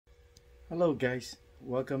Hello guys,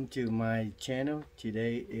 welcome to my channel.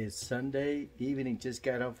 Today is Sunday evening, just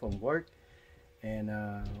got off from work and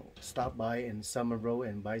stopped by in Summer Row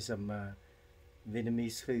and buy some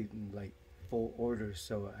Vietnamese food, like full orders.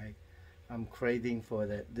 So I'm craving for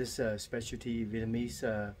this specialty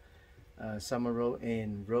Vietnamese Summer Row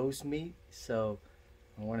in Rosemead. So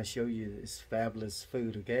I want to show you this fabulous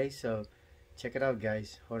food, okay? So check it out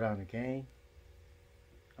guys, hold on, okay?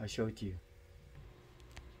 I'll show it to you.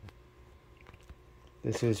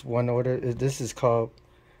 This is one order. This is called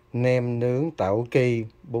nem nướng tàu kỳ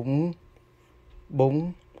bún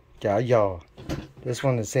bún chả giò. This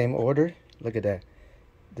one the same order. Look at that.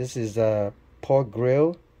 This is pork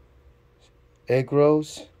grill, egg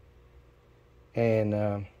rolls,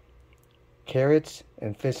 and carrots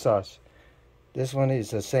and fish sauce. This one is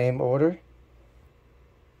the same order.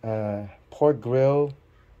 Pork grill,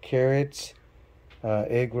 carrots,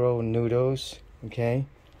 egg roll, noodles. Okay.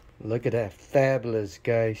 Look at that, fabulous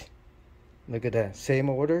guys. Look at that,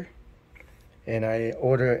 same order. And I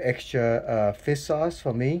order extra fish sauce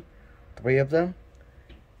for me, 3 of them.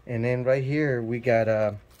 And then right here we got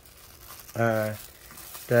the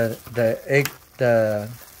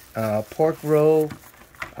pork roll,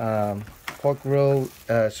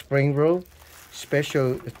 spring roll,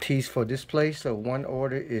 specialties for this place. So one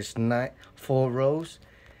order is 4 rolls,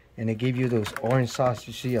 and they give you those orange sauce.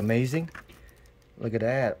 You see, amazing. Look at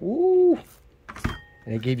that. Ooh.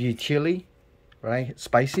 And they give you chili, right?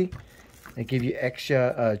 Spicy. They give you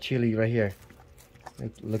extra chili right here.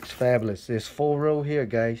 It looks fabulous. There's 4 row here,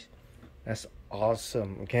 guys. That's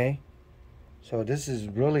awesome, okay? So this is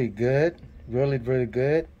really good. Really, really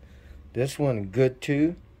good. This one good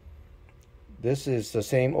too. This is the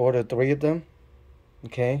same order, 3 of them.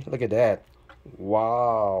 Okay, look at that.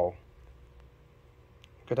 Wow.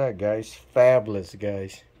 Look at that, guys. Fabulous,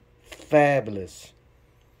 guys. Fabulous.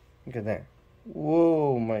 Look at that.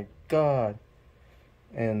 Whoa, my God.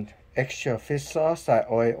 And extra fish sauce I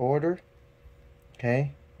order.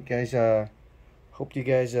 Okay, you guys hope you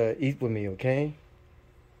guys eat with me, okay?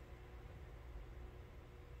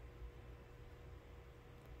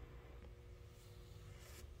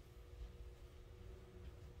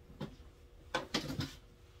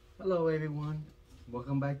 Hello everyone,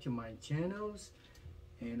 welcome back to my channels.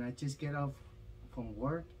 And I just get off from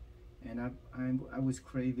work, and I was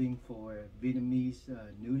craving for Vietnamese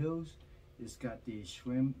noodles. It's got the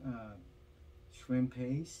shrimp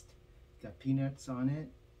paste, got peanuts on it,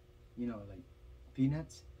 you know, like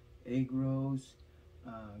peanuts, egg rolls,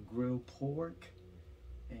 grilled pork,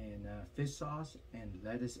 and fish sauce, and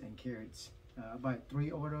lettuce and carrots. I bought 3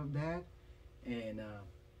 order of that, and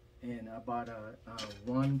I bought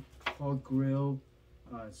 1 pork grill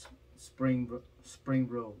spring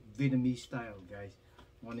roll, Vietnamese style, guys.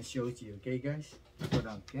 I want to show it to you, okay, guys? Hold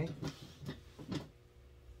on, okay?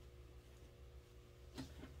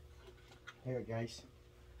 Here, guys.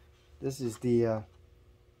 This is the,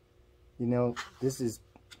 this is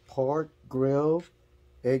pork grill,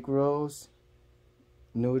 egg rolls,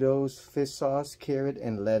 noodles, fish sauce, carrot,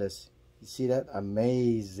 and lettuce. You see that?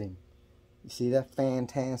 Amazing. You see that?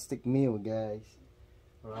 Fantastic meal, guys.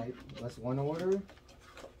 All right, that's one order.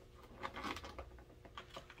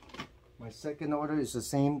 My second order is the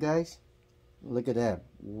same, guys. Look at that.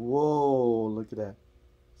 Whoa, look at that.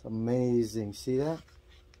 It's amazing. See that?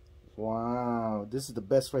 Wow, this is the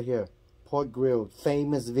best right here. Pork grill,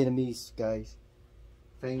 famous Vietnamese, guys.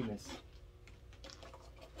 Famous.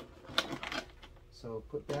 So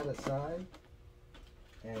put that aside.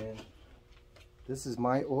 And this is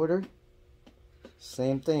my order.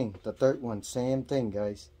 Same thing. The third one, same thing,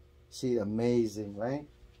 guys. See, amazing, right?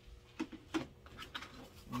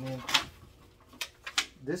 And then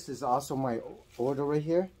this is also my order right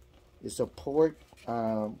here. It's a pork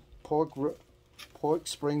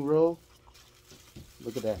spring roll.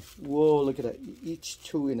 Look at that. Whoa, look at that. Each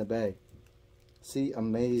 2 in a bag. See,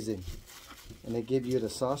 amazing. And they give you the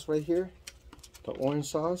sauce right here, the orange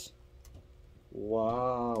sauce.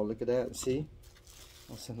 Wow, look at that. See?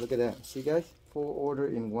 Look at that. See, guys? 4 order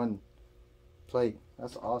in 1 plate.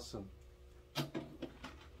 That's awesome.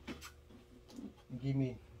 Give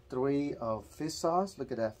me 3 of fish sauce.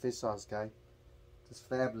 Look at that fish sauce, guys. It's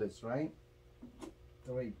fabulous, right?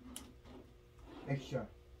 3 extra.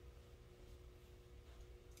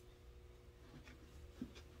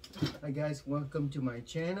 Hi guys, welcome to my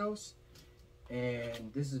channels.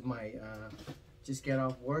 And this is my just get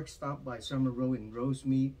off work, stop by Summer Row in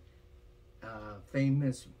Rosemead.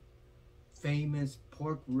 Famous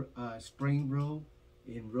pork spring roll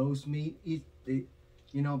in Rosemead. Eat the,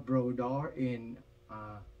 Blvd in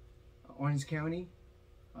Orange County,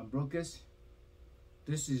 Brocas.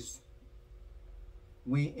 This is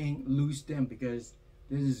we ain't lose them, because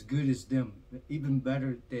this is good as them, even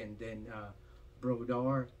better than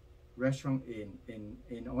Blvd restaurant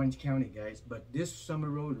in Orange County, guys. But this summer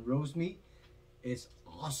roll in Rosemead is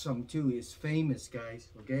awesome too. It's famous, guys.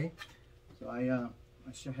 Okay, so I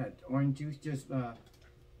should had orange juice, just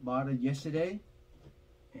bought it yesterday,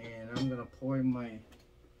 and I'm gonna pour in my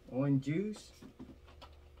orange juice.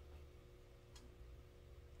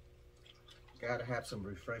 Gotta have some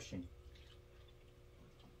refreshing.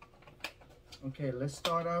 Okay, let's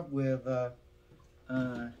start off with the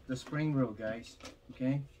spring roll, guys.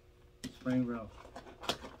 Okay, spring roll.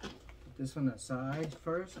 Put this one aside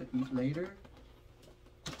first. I eat later.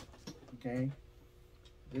 Okay,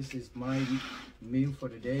 this is my meal for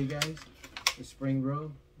the day, guys. The spring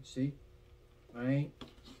roll. See, right?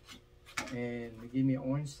 And they give me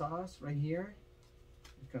orange sauce right here.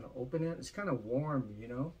 I'm gonna open it. It's kind of warm, you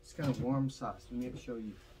know. It's kind of warm sauce. Let me show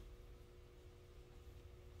you.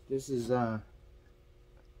 This is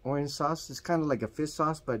orange sauce. It's kind of like a fish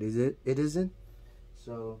sauce, but it isn't.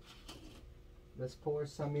 So let's pour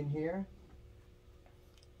some in here.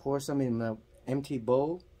 Pour some in the empty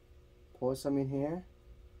bowl. Pour some in here.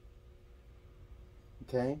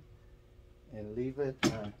 Okay, and leave it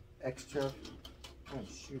extra. Oh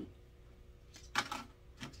shoot.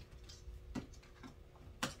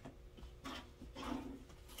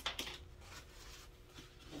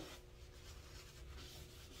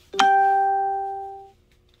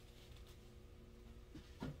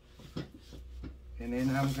 And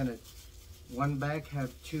then I'm gonna, one bag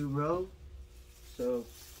have 2 roll. So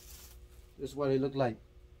this is what it look like.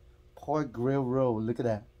 Pork grill roll. Look at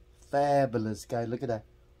that. Fabulous, guys. Look at that.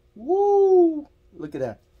 Woo! Look at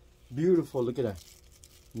that. Beautiful. Look at that.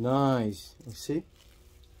 Nice. You see?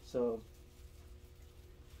 So,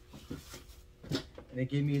 and they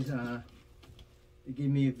gave me a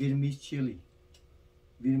Vietnamese chili.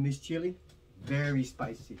 Vietnamese chili, very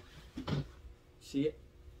spicy. See it?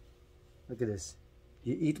 Look at this.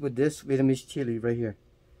 You eat with this Vietnamese chili right here,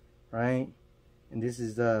 right? And this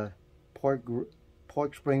is the pork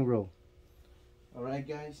spring roll. All right,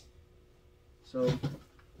 guys. So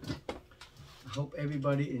I hope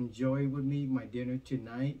everybody enjoy with me my dinner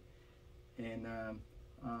tonight, and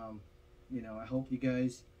you know, I hope you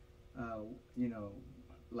guys you know,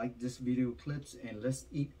 like this video clips, and let's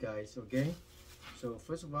eat, guys. Okay. So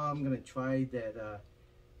first of all, I'm gonna try that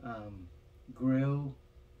grilled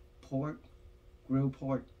pork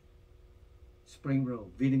spring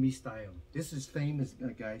roll, Vietnamese style. This is famous,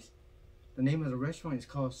 guys. The name of the restaurant is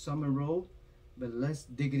called Summer Roll. But let's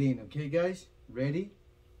dig it in, okay, guys? Ready?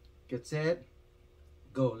 Get set,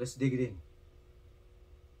 go. Let's dig it in.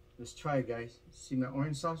 Let's try it, guys. See my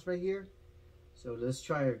orange sauce right here? So let's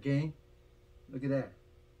try it again. Look at that.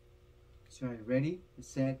 Let's try it. Ready,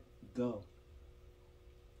 set, go.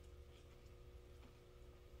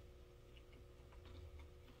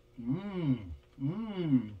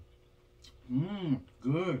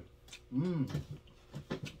 Good.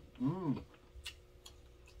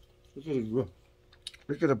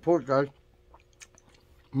 Look at the pork, guys.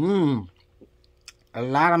 A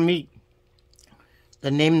lot of meat.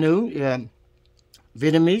 The nem nướng,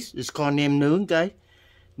 Vietnamese, it's called nem nướng, guys.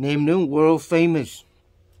 Nem nướng, world famous.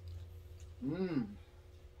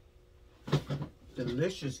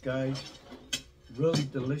 Delicious, guys. Really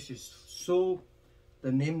delicious. So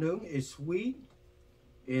the nem nướng is sweet.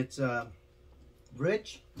 It's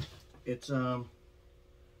rich. It's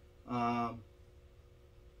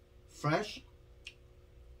fresh.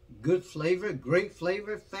 Good flavor, great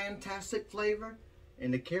flavor, fantastic flavor.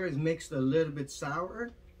 And the carrots mixed a little bit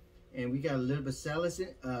sour. And we got a little bit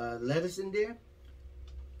lettuce in there.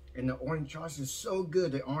 And the orange sauce is so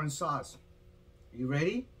good, the orange sauce. You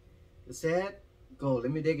ready? Let's set, go.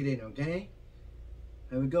 Let me dig it in, okay?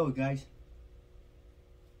 Here we go, guys.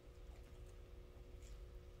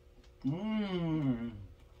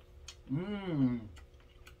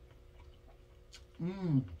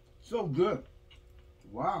 So good.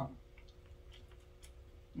 Wow.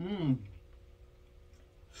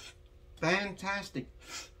 Fantastic.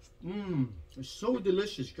 It's so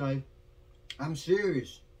delicious, guys. I'm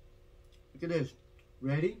serious. Look at this.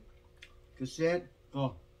 Ready? Cassette,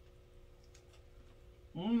 go.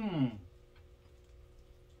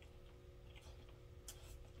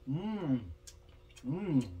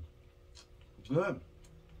 Good.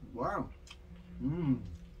 Wow.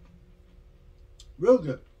 Real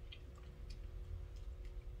good.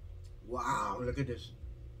 Wow, look at this.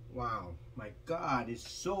 Wow, my God, it's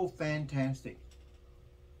so fantastic.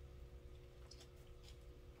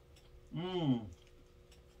 The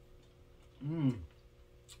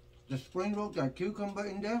spring roll got cucumber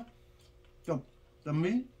in there. So The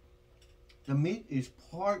meat is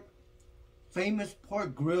famous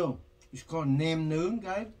pork grill. It's called Nam Noon,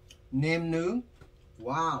 guys. Nam Noon.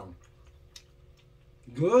 Wow.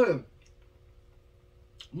 Good.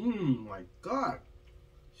 My God.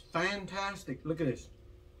 It's fantastic. Look at this.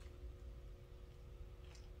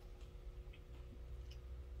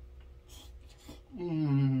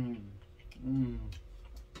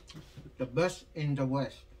 The best in the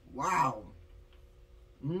West. Wow.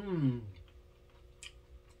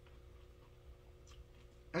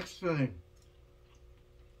 Excellent.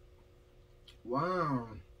 Wow.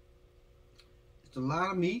 It's a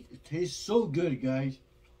lot of meat. It tastes so good, guys.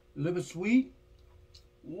 A little bit sweet.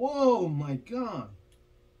 Whoa, my God.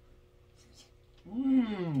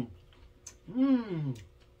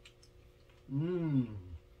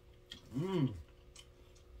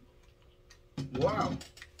 Wow.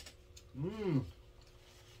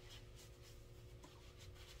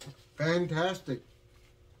 Fantastic.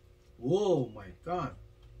 Whoa, my God.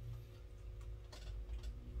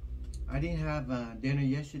 I didn't have dinner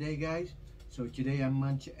yesterday, guys. So today I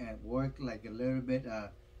munch at work like a little bit,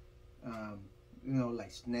 you know,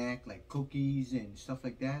 like snack, like cookies and stuff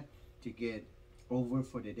like that to get over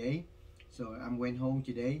for the day. So I went home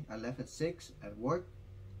today. I left at 6 at work,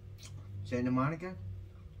 Santa Monica,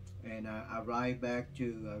 and I arrived back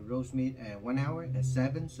to Rosemead at 1 hour at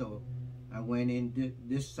 7. So I went in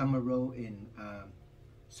this summer roll in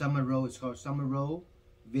summer roll. It's called summer roll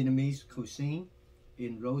Vietnamese cuisine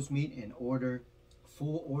in Rosemead and order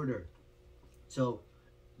full order. So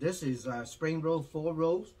this is spring roll 4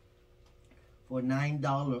 rolls for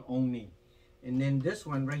 $9 only. And then this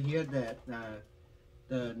one right here, that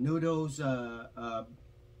the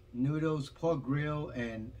noodles pork grill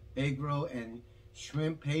and egg roll and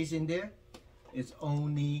shrimp paste in there, it's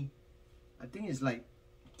only, I think it's like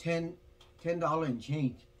 $10 and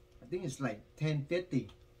change. I think it's like $10.50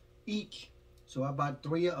 each. So I bought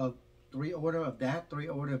three order of that, 3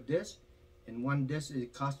 order of this, and one this.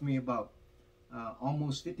 It cost me about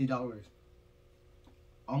almost $50.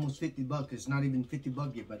 Almost 50 bucks. It's not even 50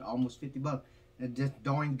 bucks yet, but almost 50 bucks. That's just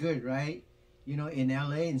darn good, right? You know, in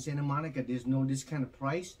LA and Santa Monica, there's no this kind of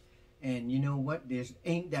price. And you know what? There's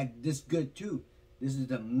ain't that this good too. This is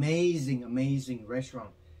an amazing, amazing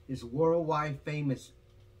restaurant. It's worldwide famous.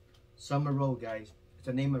 Summer Roll, guys. It's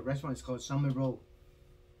the name of the restaurant. It's called Summer Roll.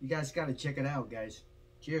 You guys got to check it out, guys.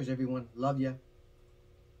 Cheers, everyone. Love ya.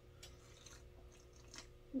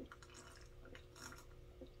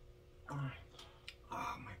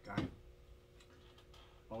 Oh my God.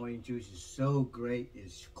 Orange juice is so great.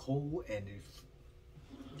 It's cold and it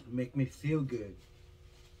make me feel good.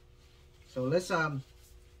 So let's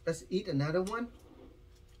eat another one.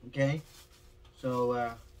 Okay.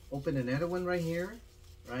 So open another one right here.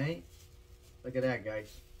 Right? Look at that,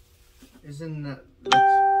 guys. Isn't that looks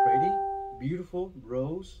pretty? Beautiful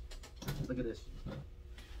rose. Look at this.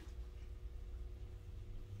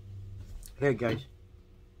 Here, guys.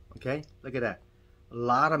 Okay, look at that. A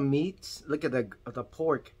lot of meats. Look at the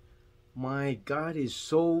pork. My God, it's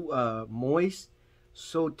so moist,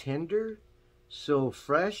 so tender, so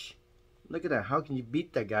fresh. Look at that. How can you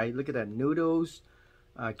beat that, guy? Look at that. Noodles,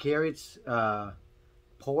 carrots,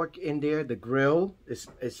 pork in there. The grill.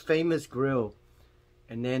 It's famous grill.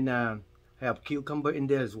 And then have cucumber in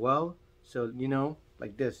there as well. So, you know,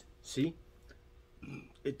 like this. See?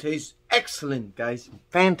 It tastes excellent, guys.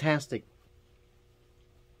 Fantastic.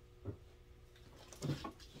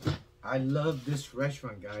 I love this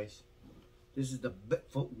restaurant, guys. This is the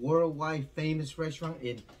worldwide famous restaurant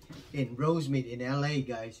in Rosemead in LA,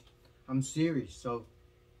 guys. I'm serious. So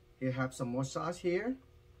here, have some more sauce here.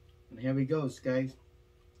 And here we go, guys.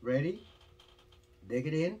 Ready? Dig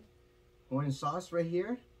it in. Orange sauce right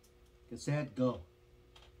here. Get set, go.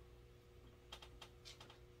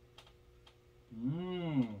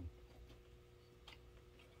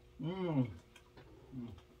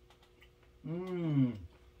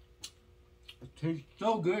 It tastes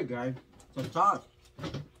so good, guys. The sauce.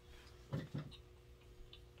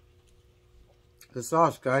 The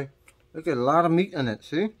sauce, guys. Look at a lot of meat in it,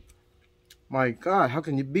 see? My God, how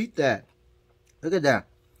can you beat that? Look at that.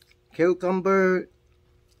 Cucumber,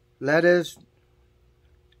 lettuce,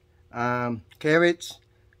 carrots,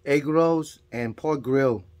 egg rolls, and pork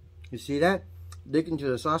grill. You see that? Dig into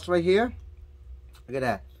the sauce right here. Look at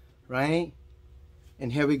that, right?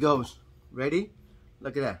 And here we go. Ready?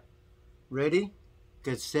 Look at that. Ready?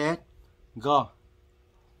 Get set. Go.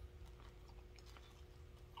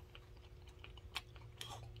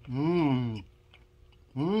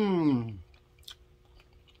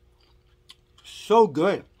 So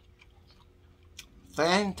good.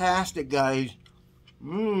 Fantastic, guys.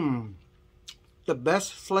 the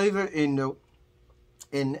best flavor in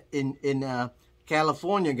the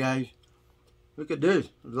California, guys. Look at this.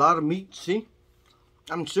 A lot of meat. See,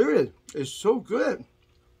 I'm serious. It's so good.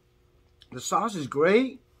 The sauce is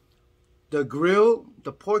great. The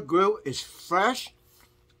pork grill is fresh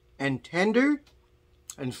and tender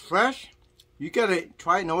and fresh. You gotta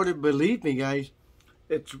try in order to believe me, guys.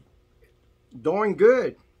 It's darn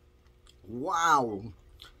good. Wow.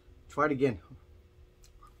 Try it again.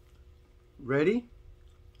 Ready?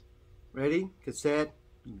 Ready? Cassette,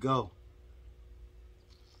 go.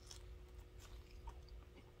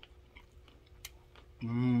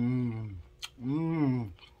 Mmm.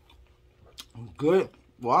 Mmm. Good.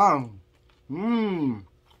 Wow. Mmm.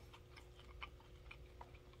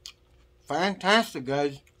 Fantastic,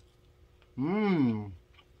 guys. Mmm.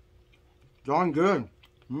 Darn good.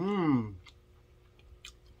 Mmm.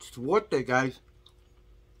 It's worth it, guys.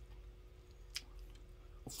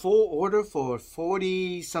 Full order for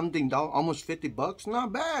 40 something dollars, almost 50 bucks.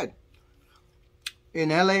 Not bad. In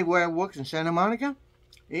LA where I work in Santa Monica,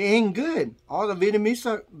 it ain't good. All the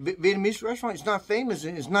Vietnamese restaurants, it's not famous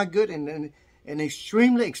and it's not good and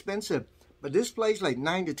extremely expensive. But this place like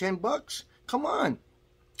 9 to 10 bucks. Come on.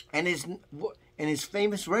 And it's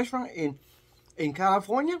famous restaurant in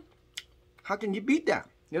California. How can you beat that?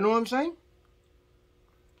 You know what I'm saying?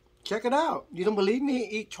 Check it out. You don't believe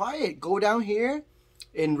me? Try it. Go down here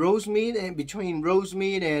in Rosemead, and between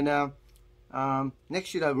Rosemead and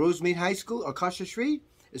next to the Rosemead High School across the street.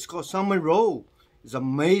 It's called Summer Roll. It's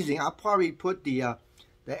amazing. I'll probably put the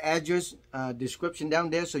address description down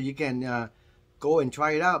there so you can go and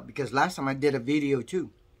try it out, because last time I did a video too.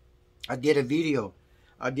 I did a video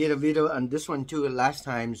on this one too last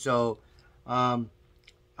time. So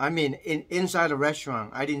I mean inside a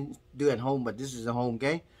restaurant. I didn't do it at home, but this is a home,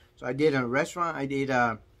 okay? So I did a restaurant. I did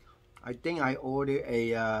I think I ordered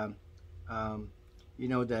a you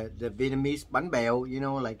know, the Vietnamese bánh bèo, you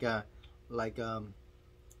know, like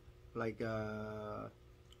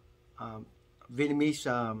Vietnamese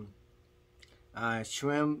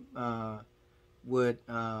shrimp with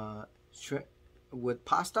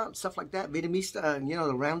pasta, stuff like that. Vietnamese, you know,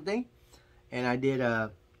 the round thing. And I did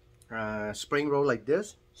a spring roll like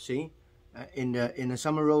this. See, in the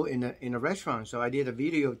summer roll in a restaurant. So I did a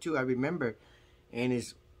video too. I remember, and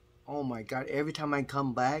it's, oh my God! Every time I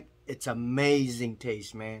come back, it's amazing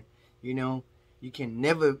taste, man. You know, you can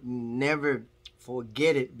never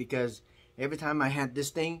forget it, because every time I had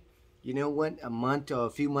this thing, you know what? A month or a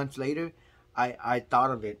few months later, I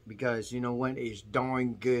thought of it, because you know what? It's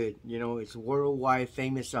darn good. You know, it's worldwide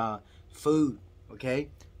famous food. Okay,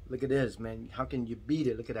 look at this, man. How can you beat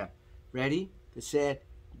it? Look at that. Ready, set,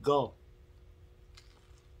 go.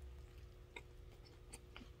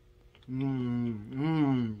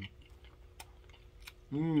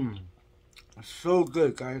 It's so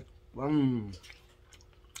good, guys.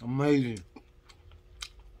 Amazing.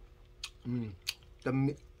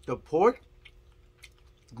 The pork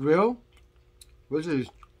grill, which is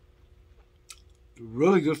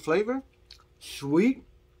really good flavor, sweet,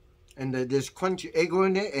 and there's crunchy egg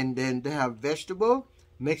in there, and then they have vegetable,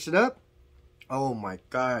 mix it up. Oh my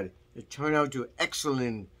God, it turned out to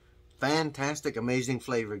excellent, fantastic, amazing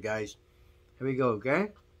flavor, guys. Here we go,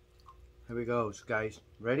 okay? Here we go, guys.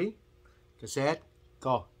 Ready? Cassette,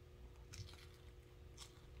 go.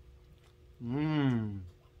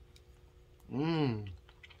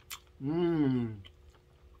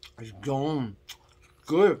 It's gone.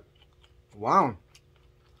 Good. Wow.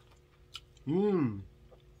 Darn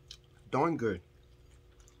good.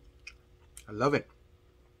 I love it.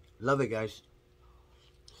 Love it, guys.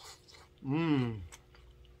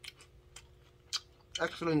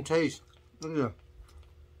 Excellent taste. Look at that.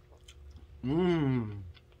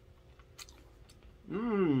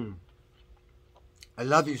 I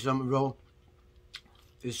love you, summer roll.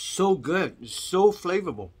 It's so good. It's so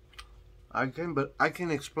flavorful. I can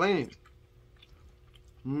explain it.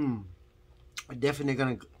 I'm definitely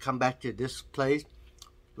gonna come back to this place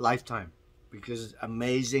lifetime, because it's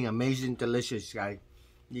amazing, amazing, delicious, guys.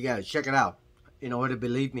 You gotta check it out in order to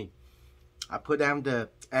believe me. I put down the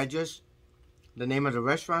address, the name of the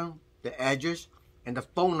restaurant, the address, and the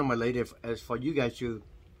phone number later as for you guys to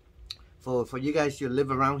you guys to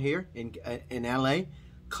live around here in LA.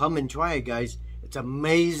 Come and try it, guys. It's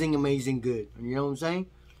amazing, amazing good. You know what I'm saying?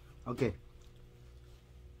 Okay.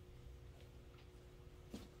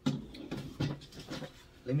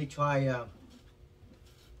 Let me try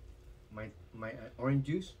my orange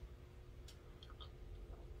juice.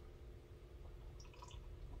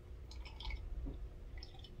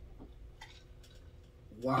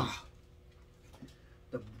 Wow,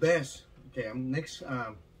 the best. Okay, I'm next.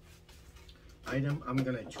 item. I'm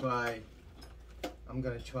gonna try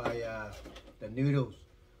the noodles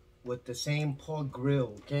with the same pork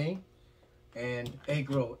grill, okay? And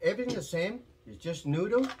egg roll. Everything the same. It's just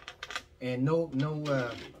noodle and no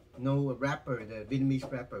wrapper, the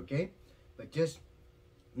Vietnamese wrapper, okay? But just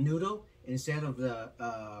noodle instead of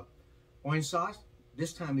the orange sauce.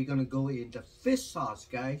 This time we're gonna go in the fish sauce,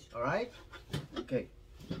 guys. All right? Okay.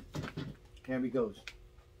 Here we go.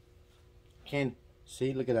 Can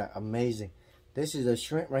see? Look at that, amazing. This is the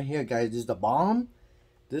shrimp right here, guys. This is the bomb.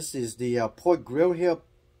 This is the pork grill here,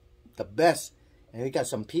 the best. And we got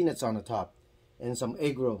some peanuts on the top and some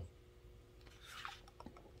egg roll.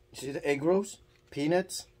 See the egg rolls?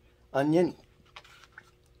 Peanuts, onion.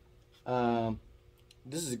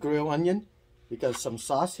 This is grilled onion. We got some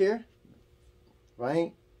sauce here,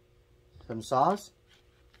 right? Some sauce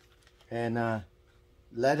and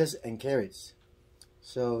lettuce and carrots.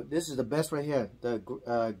 So this is the best right here.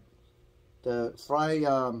 The fried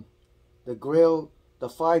grill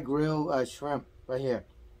shrimp right here,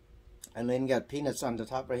 and then you got peanuts on the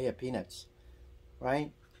top right here. Peanuts,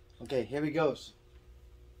 right? Okay, here we goes.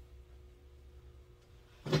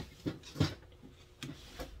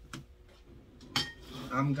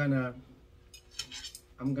 I'm gonna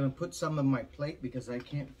put some on my plate because I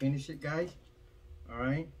can't finish it, guys. All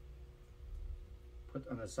right. Put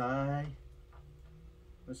on the side.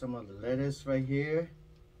 Put some of the lettuce right here.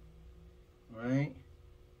 All right.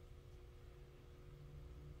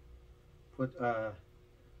 Put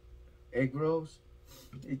egg rolls.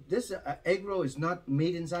 This egg roll is not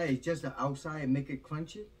meat inside. It's just the outside and make it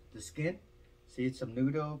crunchy. The skin. See, it's some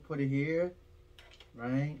noodle. Put it here.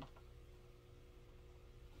 Right.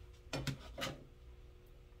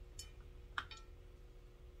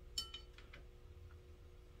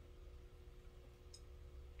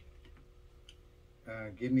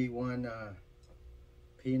 Give me one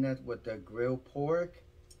peanut with the grilled pork.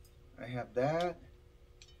 I have that.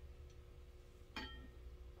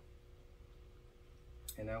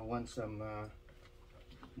 And I want some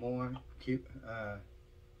more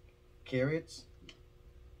carrots.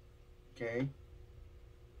 Okay.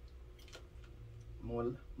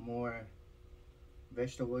 More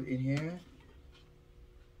vegetable in here.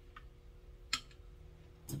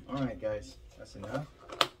 All right, guys, that's enough.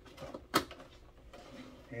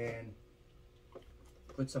 And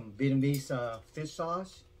put some Vietnamese fish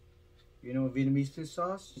sauce. You know Vietnamese fish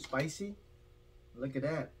sauce? Spicy. Look at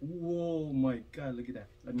that. Whoa, my God, look at that.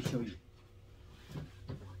 Let me show you.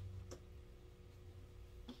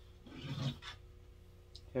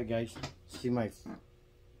 Here, guys. See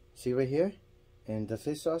right here? And the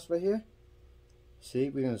fish sauce right here? See,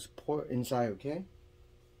 we're going to pour it inside, okay?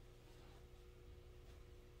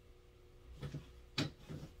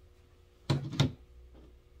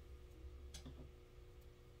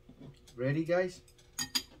 Ready, guys?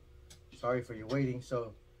 Sorry for you waiting.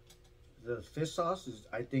 So the fish sauce is,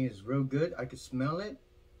 I think, is real good. I can smell it,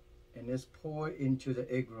 and let's pour it into the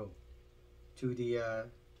egg roll, to the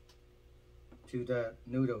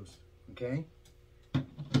noodles. Okay.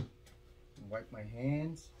 Wipe my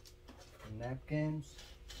hands, napkins.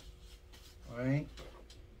 All right,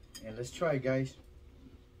 and let's try it, guys.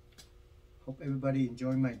 Hope everybody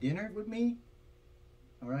enjoyed my dinner with me.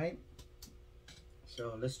 All right.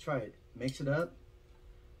 So let's try it. Mix it up.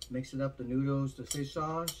 Mix it up, the noodles, the fish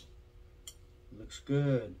sauce. Looks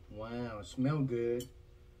good. Wow, it smells good.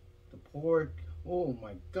 The pork. Oh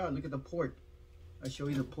my God, look at the pork. I'll show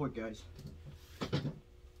you the pork, guys.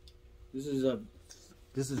 This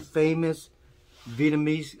is famous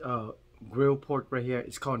Vietnamese grilled pork right here.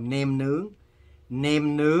 It's called nem nướng.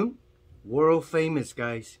 Nem nướng. World famous,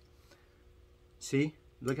 guys. See?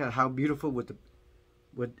 Look at how beautiful what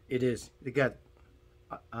it is. It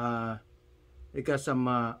got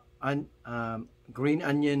some green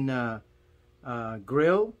onion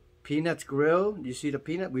grill, peanuts grill. You see the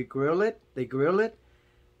peanut? We grill it. They grill it,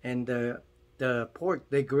 and the pork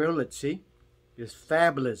they grill it. See, it's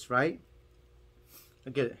fabulous, right?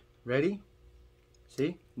 Look at it. Ready?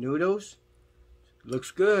 See, noodles.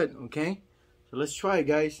 Looks good. Okay, so let's try it,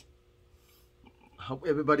 guys. Hope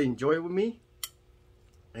everybody enjoy it with me,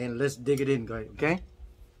 and let's dig it in, guys. Okay.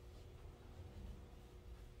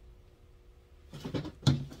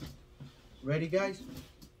 Ready, guys?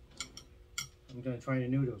 I'm gonna try the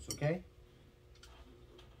noodles, okay?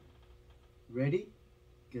 Ready,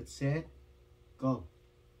 get set, go.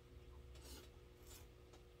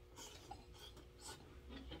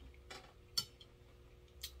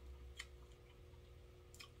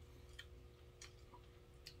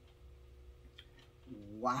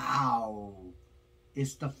 Wow,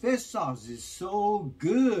 it's the fish sauce. It's so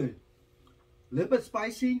good. A little bit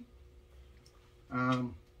spicy, A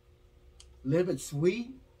little bit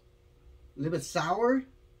sweet, a little bit sour.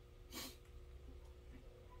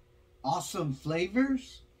 Awesome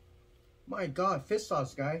flavors. My God, fish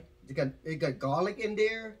sauce, guys. It got garlic in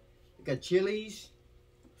there. It got chilies.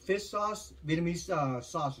 Fish sauce, Vietnamese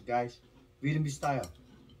sauce, guys. Vietnamese style.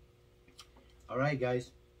 All right,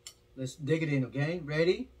 guys. Let's dig it in, okay?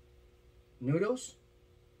 Ready? Noodles.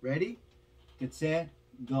 Ready? Get set.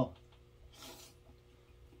 Go.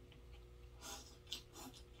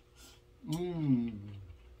 Mmm.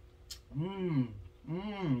 Mmm.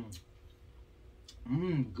 Mmm.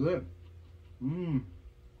 Mmm. Good. Mmm.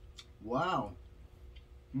 Wow.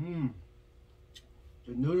 Mmm.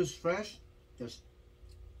 The noodles fresh.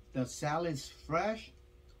 The salad's fresh.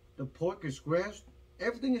 The pork is fresh.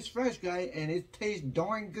 Everything is fresh, guys, and it tastes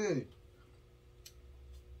darn good.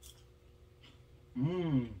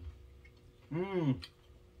 Mmm. Mmm.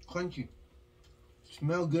 Crunchy.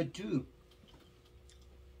 Smell good too.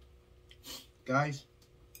 Guys,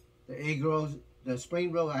 the egg rolls, the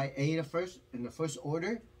spring roll I ate it first in the first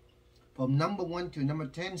order. From number 1 to number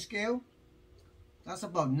 10 scale. That's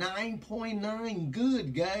about 9.9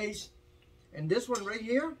 good, guys. And this one right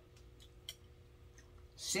here,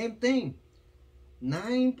 same thing.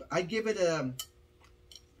 I give it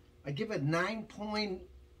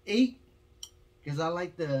 9.8 because I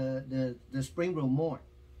like the spring roll more.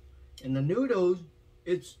 And the noodles,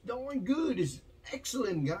 it's darn good. It's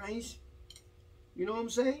excellent, guys. You know what I'm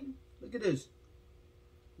saying? Look at this.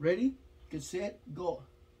 Ready? Get set, go.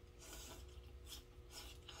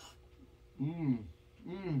 Mmm.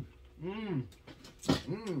 Mmm. Mmm.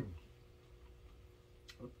 Mmm.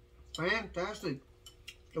 Fantastic.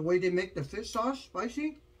 The way they make the fish sauce,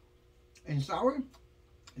 spicy and sour,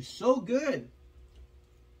 is so good.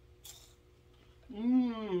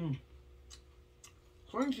 Mmm.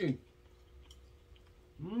 Crunchy.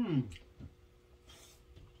 Mmm.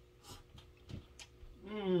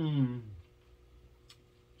 Mmm.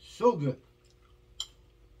 So good.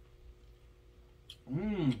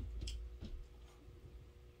 Mmm.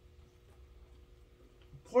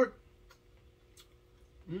 Pork.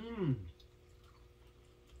 Mmm.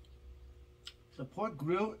 The pork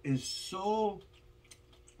grill is so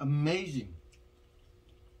amazing.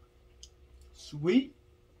 Sweet,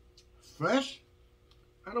 fresh.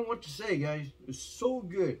 I don't know what to say, guys. It's so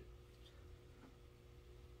good.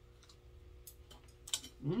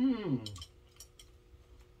 Mmm.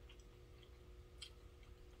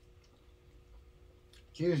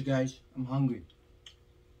 Cheers, guys. I'm hungry.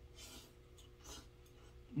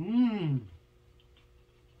 Mmm.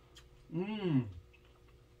 Mmm.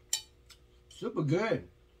 Super good.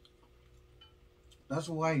 That's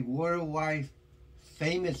why worldwide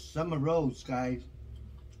famous summer rolls, guys.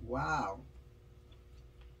 Wow.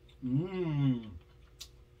 Mmm.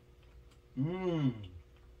 Mmm.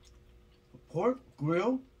 Pork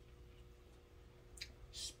grill,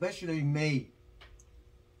 specially made,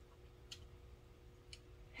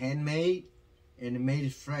 handmade, and it made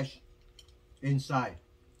it fresh inside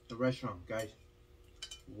the restaurant, guys.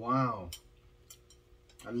 Wow.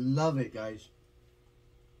 I love it, guys.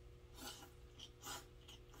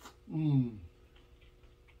 Mmm.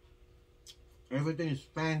 Everything is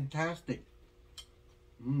fantastic.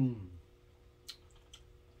 Mmm.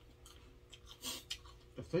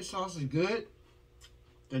 The fish sauce is good.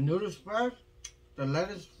 The noodles fresh. The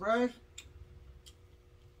lettuce fresh.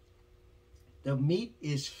 The meat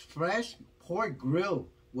is fresh. Pork grill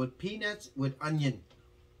with peanuts with onion.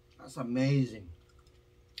 That's amazing.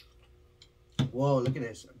 Whoa, look at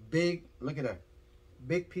this. Look at that.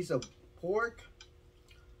 Big piece of pork.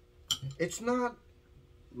 It's not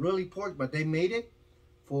really pork, but they made it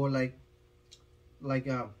for like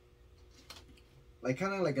kind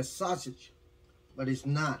of like a sausage, but it's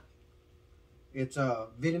not. It's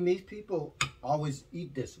Vietnamese people always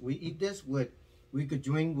eat this. We eat this we could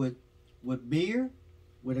drink with beer,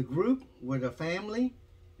 with a group, with a family,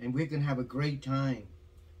 and we can have a great time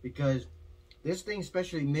because this thing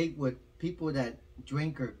especially made with people that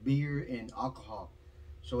drink beer and alcohol.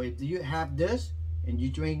 So if you have this and you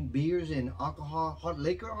drink beers and alcohol, hot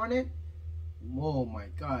liquor on it, oh my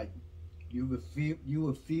God, you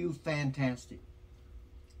will feel fantastic.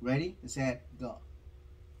 Ready? Set, go.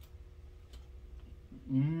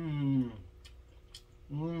 Mmm.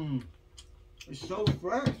 Mmm. It's so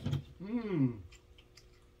fresh. Mmm.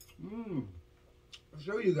 Mmm. I'll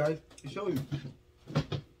show you guys. I'll show you.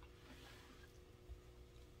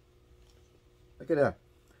 Look at that.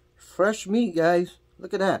 Fresh meat, guys.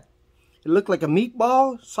 Look at that. It looked like a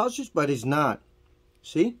meatball sausage, but it's not.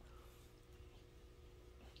 See?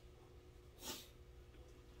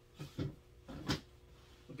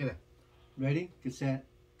 Look at that. Ready, get set,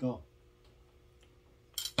 go.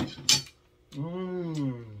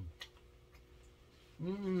 Mmm.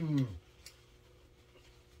 Mmm.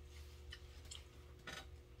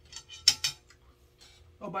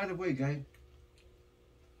 Oh, by the way, guys,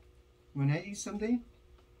 when I eat something,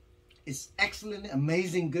 it's excellent,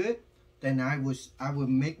 amazing, good, then I would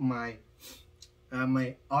make my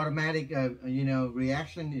my automatic you know,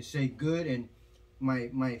 reaction is say good, and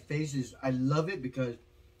my face is I love it because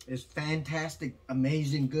it's fantastic,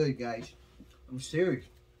 amazing, good, guys. I'm serious.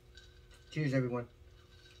 Cheers, everyone.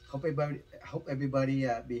 Hope everybody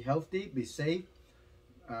be healthy, be safe,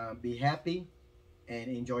 be happy, and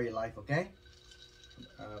enjoy your life. Okay.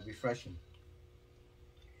 Refreshing.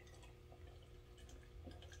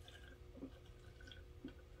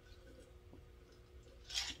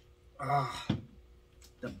 Ah,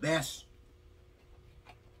 the best.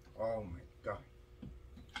 Oh my God.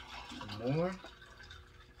 Some more.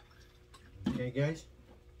 Okay, guys.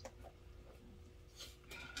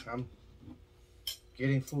 I'm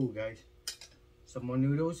getting full, guys. Some more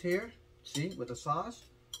noodles here. See, with the sauce.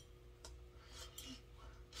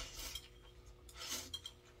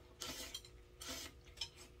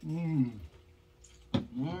 Mmm.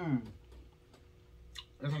 Mmm.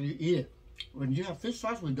 That's how you eat it. When you have fish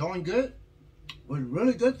sauce with darn good, with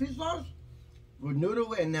really good fish sauce, with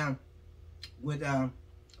noodle and with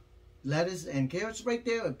lettuce and carrots right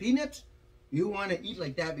there, with peanuts, you want to eat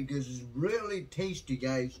like that because it's really tasty,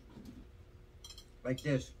 guys. Like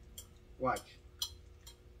this. Watch.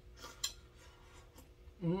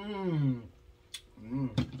 Mmm.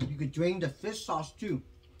 Mmm. You could drain the fish sauce too.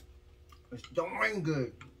 It's darn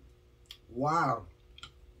good. Wow.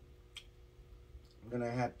 I'm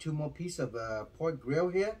gonna have 2 more pieces of pork grill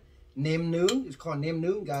here. Nem Noon. It's called Nem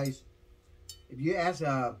Noon, guys. If you ask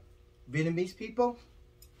Vietnamese people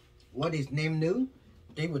what is Nem Noon,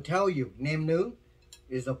 they will tell you Nem Noon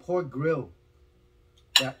is a pork grill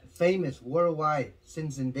that famous worldwide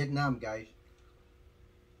since in Vietnam, guys.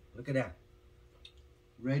 Look at that.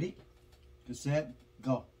 Ready? Get set,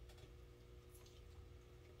 go.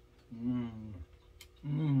 Mmm.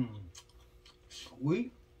 Mmm.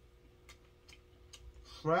 Sweet,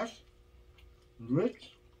 fresh,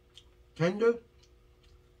 rich, tender,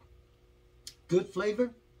 good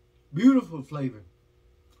flavor, beautiful flavor,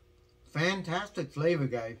 fantastic flavor,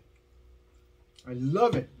 guys. I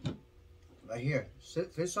love it. Right here,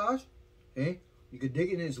 fish sauce. Okay, you could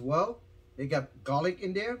dig in as well. They got garlic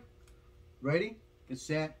in there. Ready? Get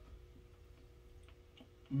set.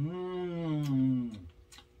 Mmm.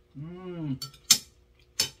 Mmm.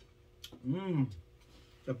 Mmm.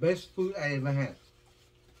 The best food I ever had.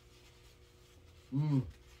 Mmm.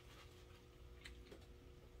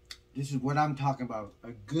 This is what I'm talking about.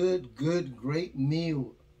 A good, great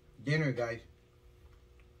meal. Dinner, guys.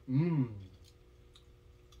 Mmm.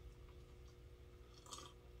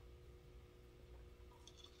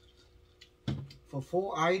 For a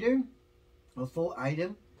full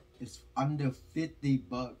item is under 50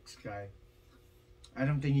 bucks, guys. I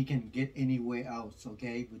don't think you can get anywhere else,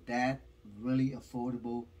 okay? With that, really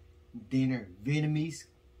affordable dinner. Vietnamese,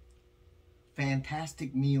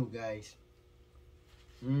 fantastic meal, guys.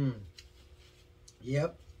 Mmm.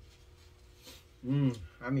 Yep. Mmm.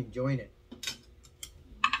 I'm enjoying it.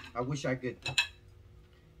 I wish I could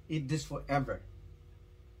eat this forever.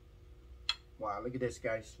 Wow, look at this,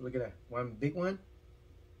 guys. Look at that. One big one.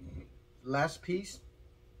 Last piece.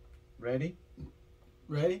 Ready?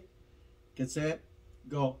 Ready? Get set.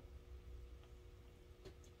 Go.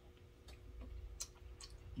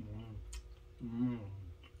 Mmm. Mmm.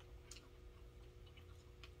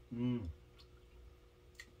 Mmm.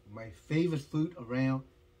 My favorite food around.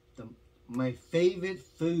 My favorite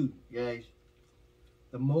food, guys.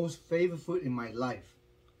 The most favorite food in my life.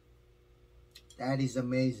 That is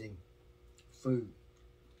amazing. Food.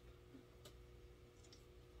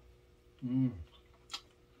 Mmm.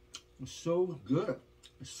 It's so good.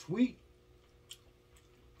 It's sweet.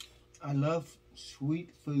 I love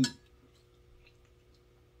sweet food.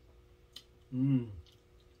 Mmm.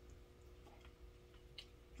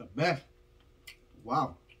 The best.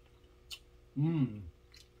 Wow. Mmm.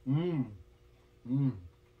 Mmm. Mmm.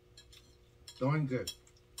 Darn good.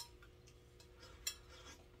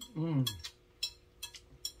 Mmm.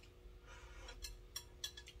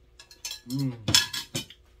 Mmm.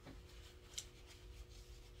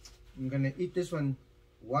 I'm gonna eat this one.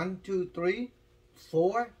 1, 2, 3,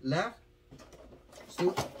 4 left.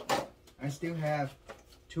 I still have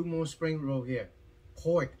 2 more spring roll here.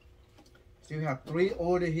 Pork. Still have 3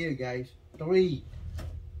 order here, guys. 3.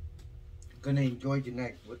 Gonna enjoy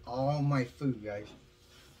tonight with all my food, guys.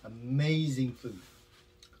 Amazing food.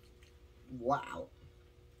 Wow.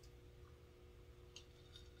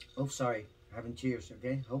 Oh, sorry, having cheers.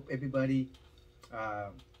 Okay, hope everybody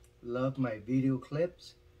love my video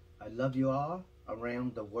clips. I love you all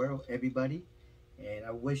around the world, everybody, and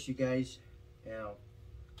I wish you guys, you know,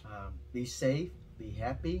 be safe, be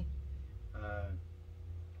happy, uh,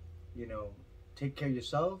 you know, take care of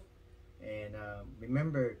yourself, and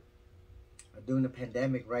remember, during the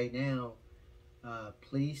pandemic right now,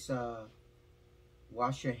 please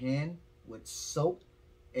wash your hand with soap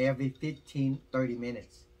every 15-30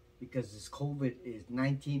 minutes, because this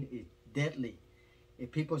COVID-19 is deadly.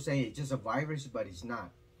 If people say it's just a virus, but it's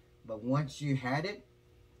not. But once you had it,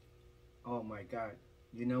 oh my God,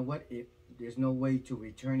 you know what? There's no way to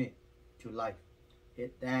return it to life.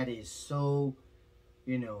 That is so,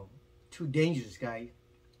 you know, too dangerous, guys.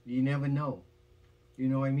 You never know. You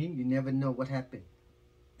know what I mean? You never know what happened.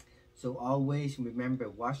 So always remember,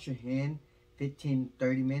 wash your hand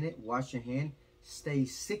 15-30 minutes. Wash your hand. Stay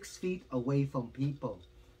 6 feet away from people,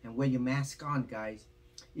 and wear your mask on, guys.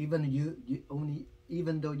 Even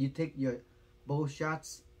though you take your both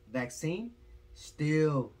shots vaccine,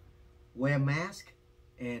 still wear a mask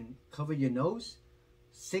and cover your nose.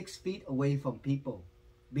 6 feet away from people.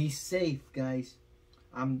 Be safe, guys.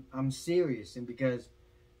 I'm serious, and because,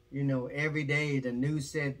 you know, every day the news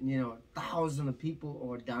said, you know, thousands of people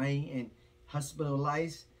are dying and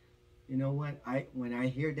hospitalized. You know what? When I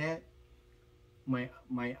hear that,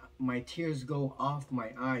 my tears go off my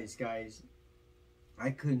eyes, guys. I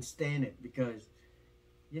couldn't stand it, because,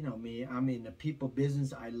 you know me, I'm in the people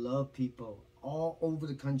business. I love people all over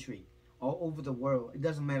the country, all over the world. It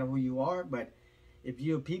doesn't matter who you are, but if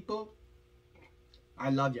you're people, I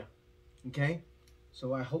love you. Okay?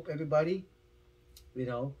 So I hope everybody, you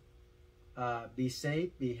know, be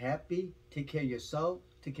safe, be happy, take care of yourself,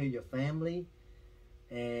 take care of your family,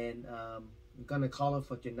 and I'm gonna call it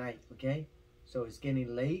for tonight. Okay? So it's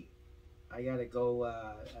getting late. I gotta go,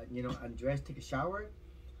 you know, undress, take a shower,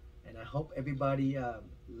 and I hope everybody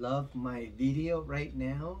love my video right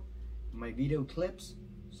now, my video clips.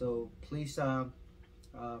 So please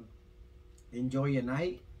enjoy your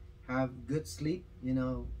night, have good sleep, you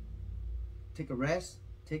know, take rest,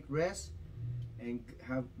 and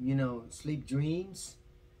have, you know, sleep dreams,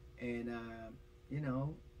 and you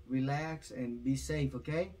know, relax and be safe.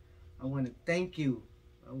 Okay? I want to thank you.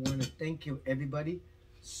 I want to thank you, everybody,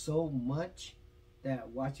 so much that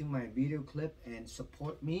watching my video clip and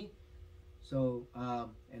support me. So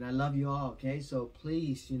and I love you all. Okay? So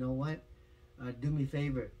please, you know what, do me a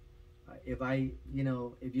favor.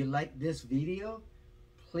 If you like this video,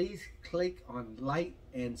 please click on like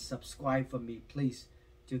and subscribe for me, please,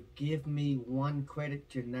 to give me one credit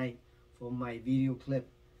tonight for my video clip.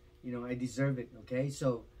 You know, I deserve it. Okay?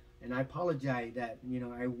 So, and I apologize that, you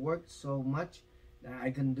know, I worked so much that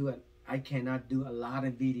I cannot do a lot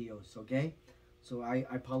of videos. Okay? So I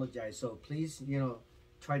apologize. So please, you know,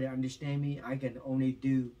 try to understand me. I can only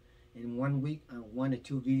do in 1 week 1 or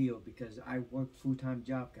 2 videos, because I work full-time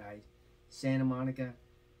job, guys. Santa Monica,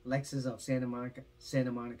 Lexus of Santa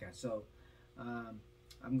Monica. So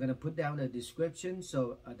I'm gonna put down the description,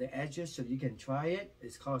 so the address, so you can try it.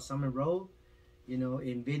 It's called Summer Roll. You know,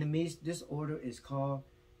 in Vietnamese, this order is called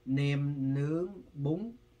nem nướng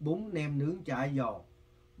bún nem nướng chả giò,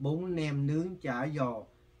 bún nem nướng chả giò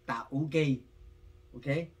tàu ghi.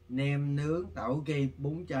 Okay, nem nướng tàu ghi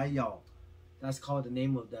bún chả giò. That's called the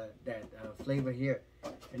name of that flavor here.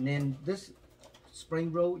 And then this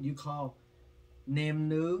spring roll you call nem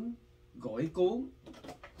nướng gỏi cuốn.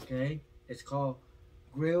 Okay, it's called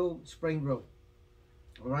grilled spring roll.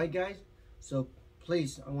 All right, guys. So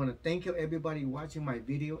please, I want to thank you, everybody watching my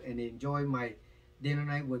video and enjoy my dinner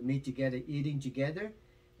night with me together, eating together.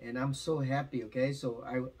 And I'm so happy. Okay, so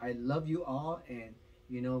I love you all, and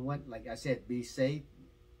you know what, like I said, be safe,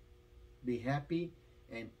 be happy,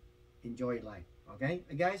 and enjoy life. Okay,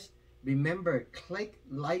 guys, remember, click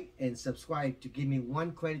like and subscribe to give me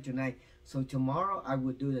one credit tonight, so tomorrow I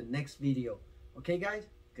will do the next video. Okay, guys,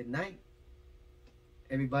 good night,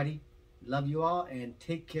 everybody. Love you all, and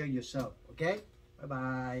take care of yourself. Okay, bye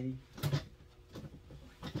bye.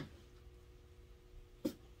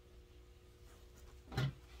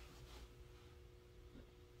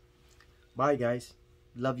 Bye, guys.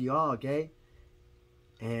 Love you all. Okay,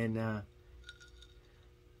 and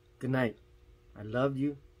good night. I love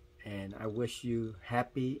you, and I wish you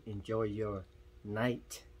happy. Enjoy your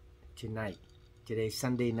night tonight. Today's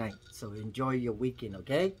Sunday night, so enjoy your weekend.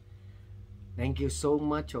 Okay, thank you so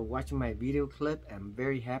much for watching my video clip. I'm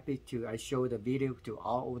very happy I show the video to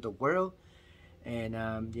all over the world,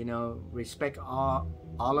 and you know, respect all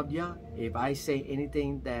of you. If I say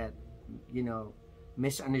anything that, you know,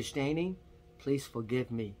 misunderstanding, please forgive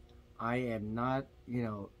me. I am not, you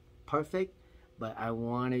know, perfect, but I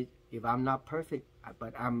wanted, if I'm not perfect,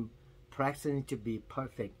 but I'm practicing to be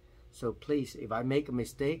perfect. So please, if I make a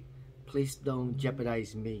mistake, please don't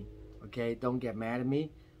jeopardize me. Okay, don't get mad at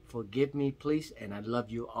me. Forgive me, please, and I love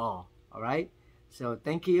you all. All right. So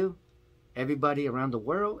thank you, everybody around the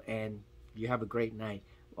world, and you have a great night.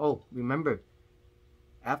 Oh, remember,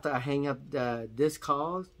 after I hang up this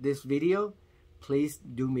video, please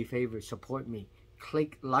do me a favor, support me.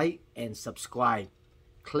 Click like and subscribe.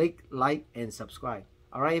 Click like and subscribe.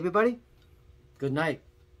 All right, everybody. Good night.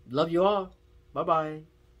 Love you all. Bye bye.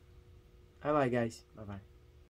 Bye bye, guys. Bye bye.